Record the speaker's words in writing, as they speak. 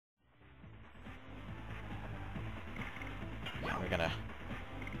gonna...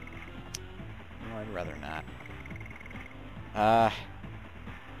 No, I'd rather not.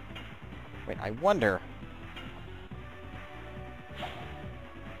 Wait, I wonder...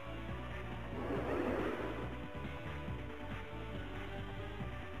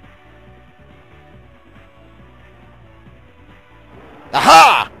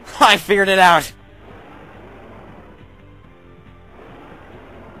 Aha! I figured it out!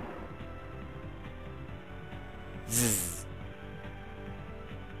 Zzz.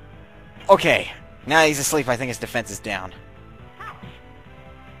 Okay, now he's asleep, I think his defense is down.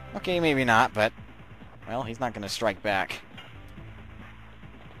 Okay, maybe not, but... Well, he's not gonna strike back.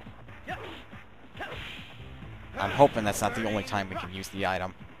 I'm hoping that's not the only time we can use the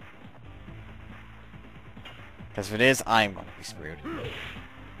item. Because if it is, I'm going to be screwed.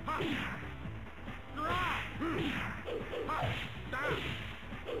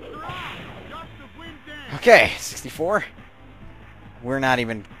 Okay, 64. We're not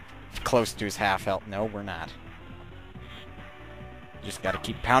even close to his half health. No, we're not. Just gotta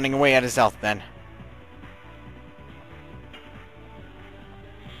keep pounding away at his health then.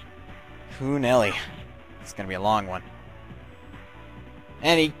 Who Nelly? It's gonna be a long one.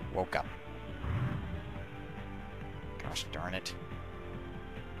 And he woke up. Gosh darn it.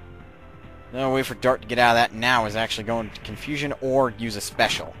 The only way for Dart to get out of that now is actually go into confusion or use a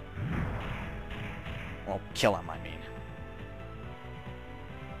special. Well, kill him, I mean.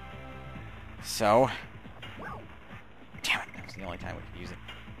 So... Damn it, that was the only time we could use it.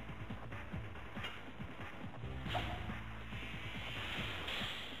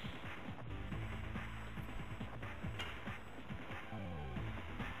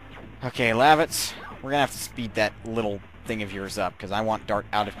 Okay, Lavitz, we're gonna have to speed that little thing of yours up, because I want Dart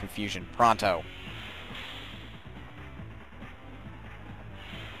out of confusion. Pronto.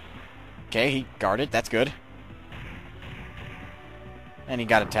 Okay, he guarded. That's good. And he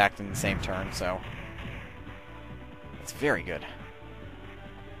got attacked in the same turn, so... That's very good.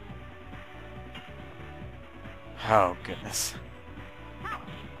 Oh, goodness.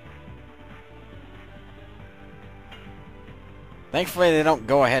 Thankfully, they don't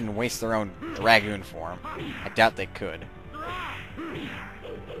go ahead and waste their own Dragoon for him. I doubt they could.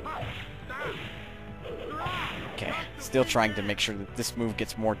 Okay, still trying to make sure that this move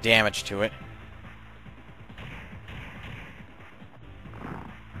gets more damage to it.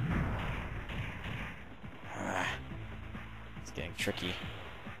 It's getting tricky.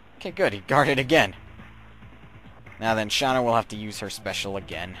 Okay, good. He guarded again. Now then, Shauna will have to use her special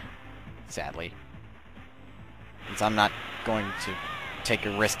again. Sadly. Since I'm not going to take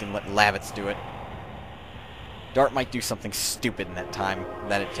a risk and let Lavitz do it. Dart might do something stupid in that time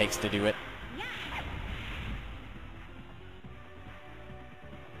that it takes to do it.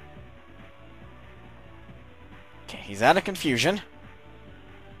 Okay, he's out of confusion.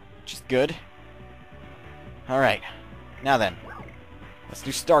 Which is good. Alright. Now then. Let's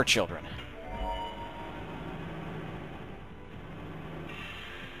do Star Children.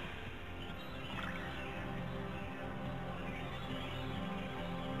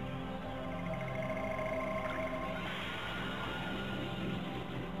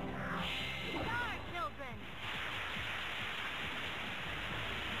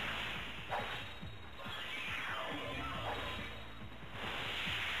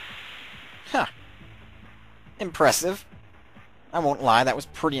 Huh. Impressive. I won't lie, that was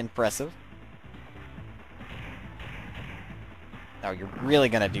pretty impressive. Oh, you're really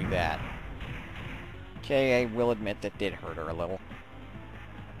gonna do that. Okay, I will admit that did hurt her a little.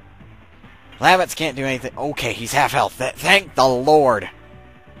 Lavitz can't do anything. Okay, he's half health. Thank the Lord!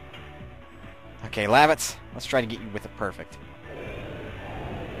 Okay, Lavitz, let's try to get you with a perfect.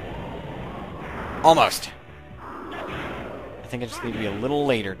 Almost. I think I just need to be a little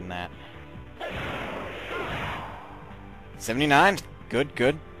later than that. 79. Good,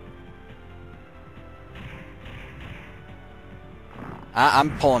 good.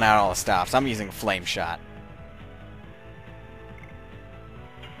 I'm pulling out all the stops. I'm using a flame shot.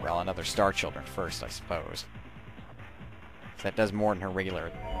 Well, another Star Children first, I suppose. That does more than her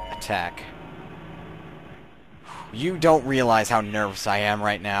regular attack. You don't realize how nervous I am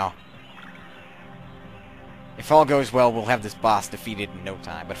right now. If all goes well, we'll have this boss defeated in no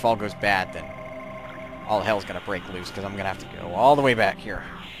time. But if all goes bad, then all hell's gonna break loose, because I'm gonna have to go all the way back here.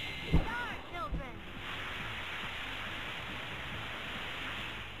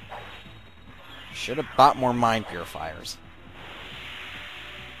 Should have bought more mind purifiers.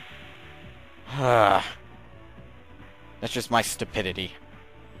 That's just my stupidity.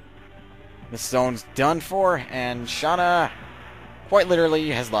 This zone's done for, and Shauna, quite literally,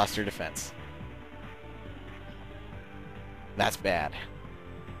 has lost her defense. That's bad.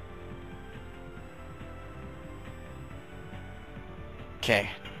 Okay.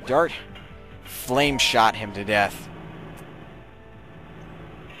 Dart flame shot him to death.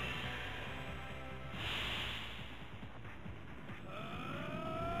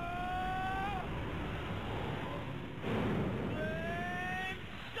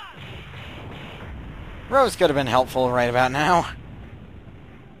 Rose could have been helpful right about now.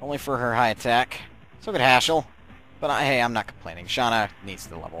 Only for her high attack. So could Hashel. But hey, I'm not complaining. Shauna needs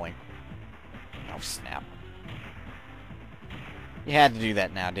the leveling. Oh, snap. You had to do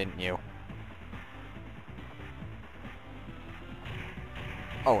that now, didn't you?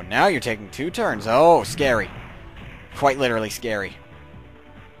 Oh, now you're taking 2 turns. Oh, scary. Quite literally scary.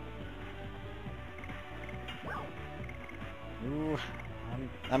 Ooh,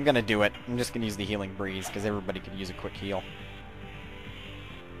 I'm gonna do it. I'm just gonna use the healing breeze, because everybody could use a quick heal.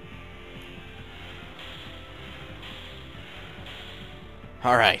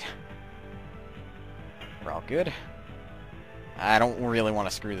 Alright. We're all good. I don't really want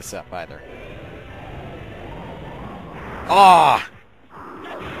to screw this up either. Ah!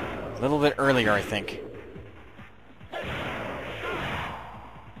 A little bit earlier, I think.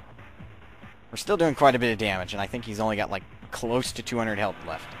 We're still doing quite a bit of damage, and I think he's only got, like, close to 200 health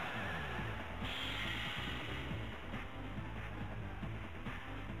left.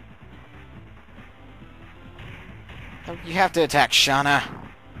 You have to attack Shauna.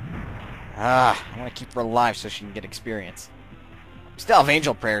 I want to keep her alive so she can get experience. Still have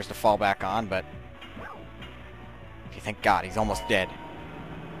angel prayers to fall back on, but... okay, thank God, he's almost dead.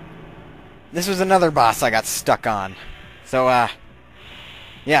 This was another boss I got stuck on. So,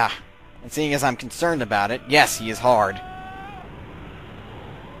 yeah. And seeing as I'm concerned about it, yes, he is hard.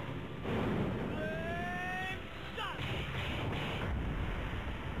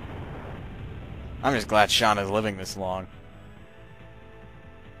 I'm just glad Shauna's living this long.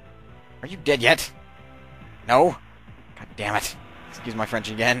 Are you dead yet? No? God damn it. Excuse my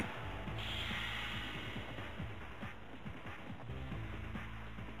French again.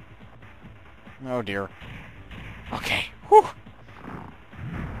 Oh dear. Okay. Whew.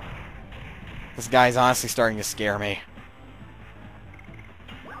 This guy's honestly starting to scare me.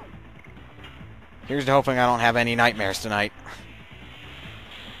 Here's to hoping I don't have any nightmares tonight.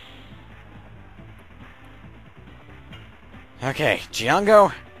 Okay,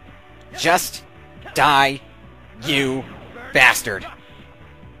 Django, just die, you bastard.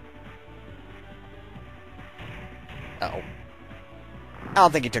 Uh-oh. I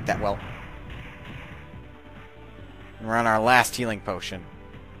don't think he took that well. We're on our last healing potion.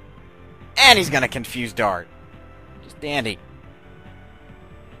 And he's gonna confuse Dart. Just dandy.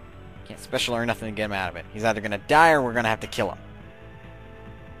 Can't special or nothing to get him out of it. He's either gonna die or we're gonna have to kill him.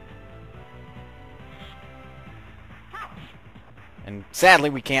 And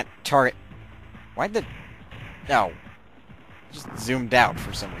sadly, we can't target... why'd the... no. Just zoomed out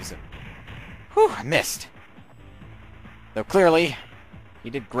for some reason. Whew, I missed. Though clearly,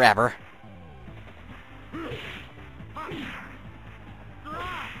 he did grab her.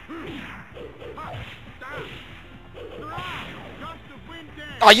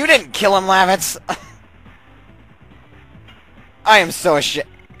 Oh, you didn't kill him, Lavitz! I am so ashamed.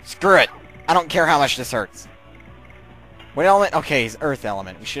 Screw it. I don't care how much this hurts. What element? Okay, he's Earth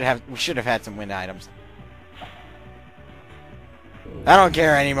element. We should have had some wind items. I don't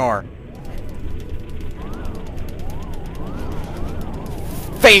care anymore.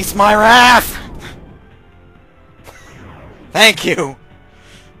 Face my wrath! Thank you.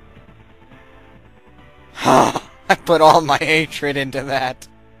 I put all my hatred into that.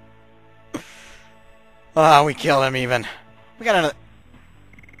 Ah, we killed him even. We got another...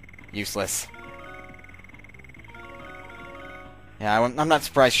 useless. Yeah, I'm not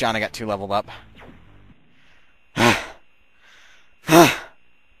surprised Shauna got 2 leveled up.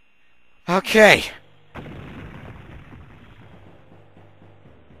 Okay.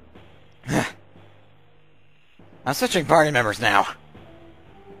 I'm switching party members now.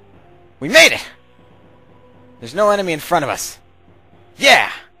 We made it! There's no enemy in front of us.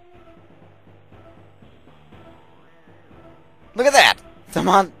 Yeah! Look at that!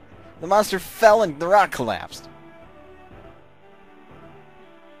 The monster fell and the rock collapsed.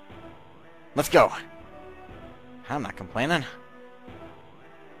 Let's go. I'm not complaining.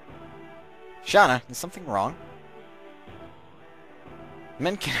 Shauna, is something wrong?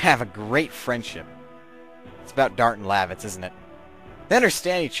 Men can have a great friendship. It's about Dart and Lavitz, isn't it? They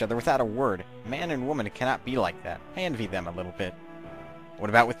understand each other without a word. Man and woman cannot be like that. I envy them a little bit. What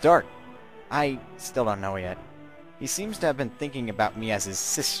about with Dart? I still don't know yet. He seems to have been thinking about me as his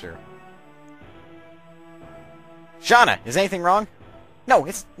sister. Shauna, is anything wrong? No,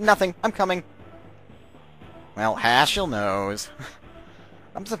 it's nothing. I'm coming. Well, Haschel knows.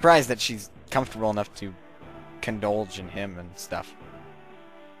 I'm surprised that she's comfortable enough to condulge in him and stuff.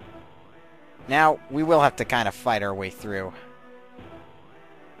 Now, we will have to kind of fight our way through.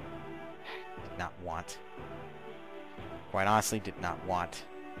 Did not want. Quite honestly, did not want.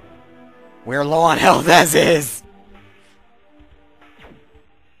 We're low on health as is!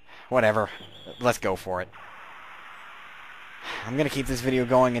 Whatever. Let's go for it. I'm gonna keep this video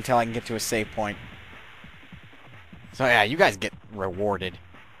going until I can get to a save point. So yeah, you guys get rewarded.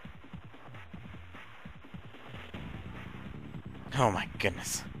 Oh my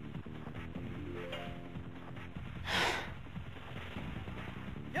goodness.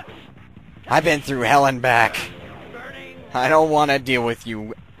 I've been through hell and back. I don't want to deal with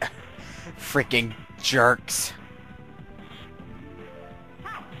you freaking jerks.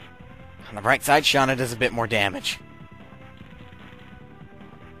 On the bright side, Shauna does a bit more damage.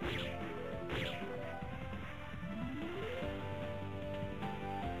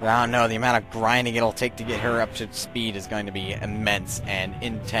 I don't know, the amount of grinding it'll take to get her up to speed is going to be immense and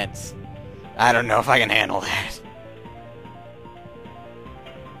intense. I don't know if I can handle that.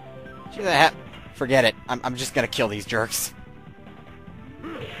 Forget it. I'm just gonna kill these jerks.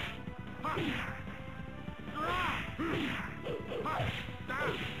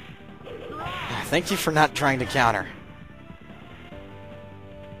 Thank you for not trying to counter.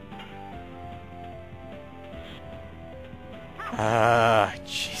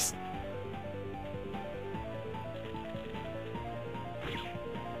 Jeez.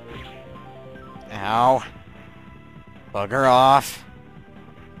 Ow. Bugger off.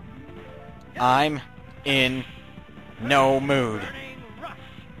 I'm in no mood.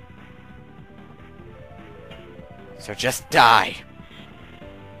 So just die.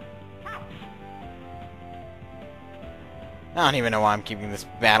 I don't even know why I'm keeping this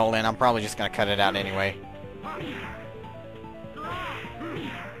battle in. I'm probably just gonna cut it out anyway.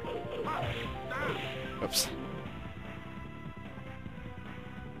 Oops.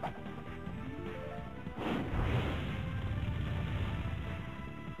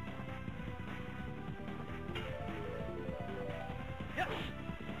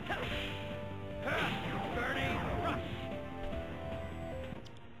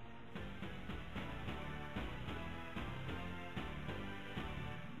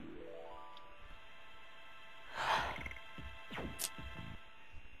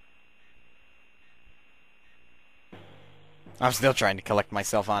 I'm still trying to collect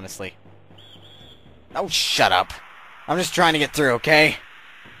myself, honestly. Oh, shut up. I'm just trying to get through, okay?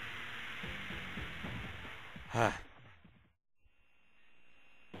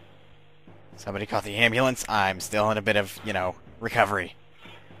 Somebody called the ambulance. I'm still in a bit of, you know, recovery.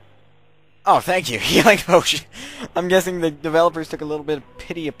 Oh, thank you. Healing potion. I'm guessing the developers took a little bit of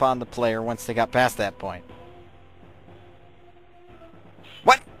pity upon the player once they got past that point.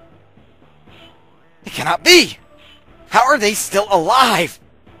 What? It cannot be! How are they still alive?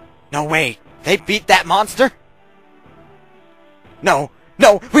 No way. They beat that monster? No.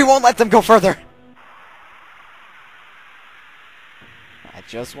 No, we won't let them go further. I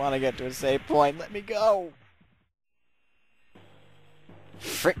just want to get to a save point. Let me go.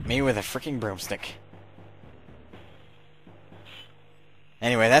 Frick me with a freaking broomstick.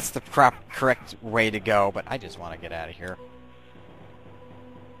 Anyway, that's the correct way to go, but I just want to get out of here.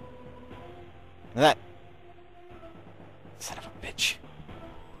 That... son of a bitch.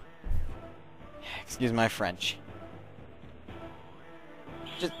 Excuse my French.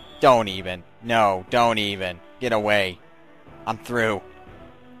 Just don't even. No, don't even. Get away. I'm through.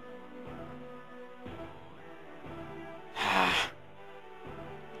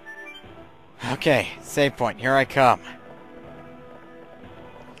 Okay, save point. Here I come.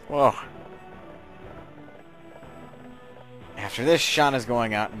 Whoa. After this, Shauna's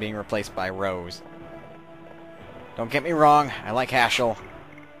going out and being replaced by Rose. Don't get me wrong, I like Haschel.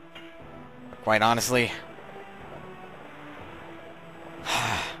 Quite honestly.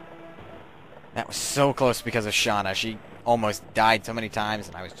 That was so close because of Shauna. She almost died so many times,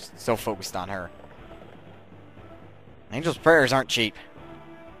 and I was just so focused on her. Angel's prayers aren't cheap.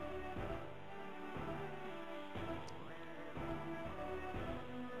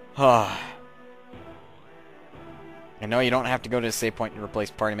 I know you don't have to go to the save point to replace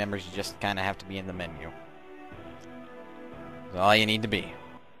party members, you just kind of have to be in the menu. That's all you need to be.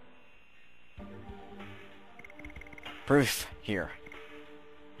 Proof here.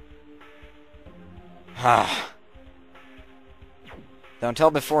 Don't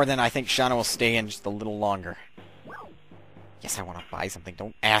tell before then, I think Shauna will stay in just a little longer. Yes, I want to buy something.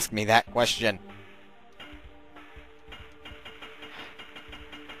 Don't ask me that question.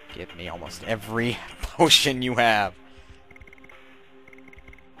 Give me almost every potion you have.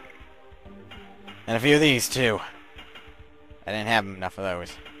 And a few of these, too. I didn't have enough of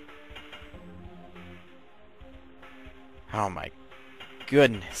those. Oh my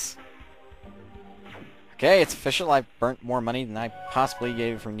goodness. Okay, it's official. I've burnt more money than I possibly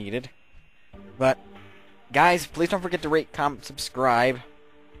gave or needed. But, guys, please don't forget to rate, comment, subscribe.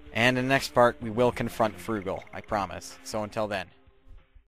 And in the next part, we will confront Frugal. I promise. So until then.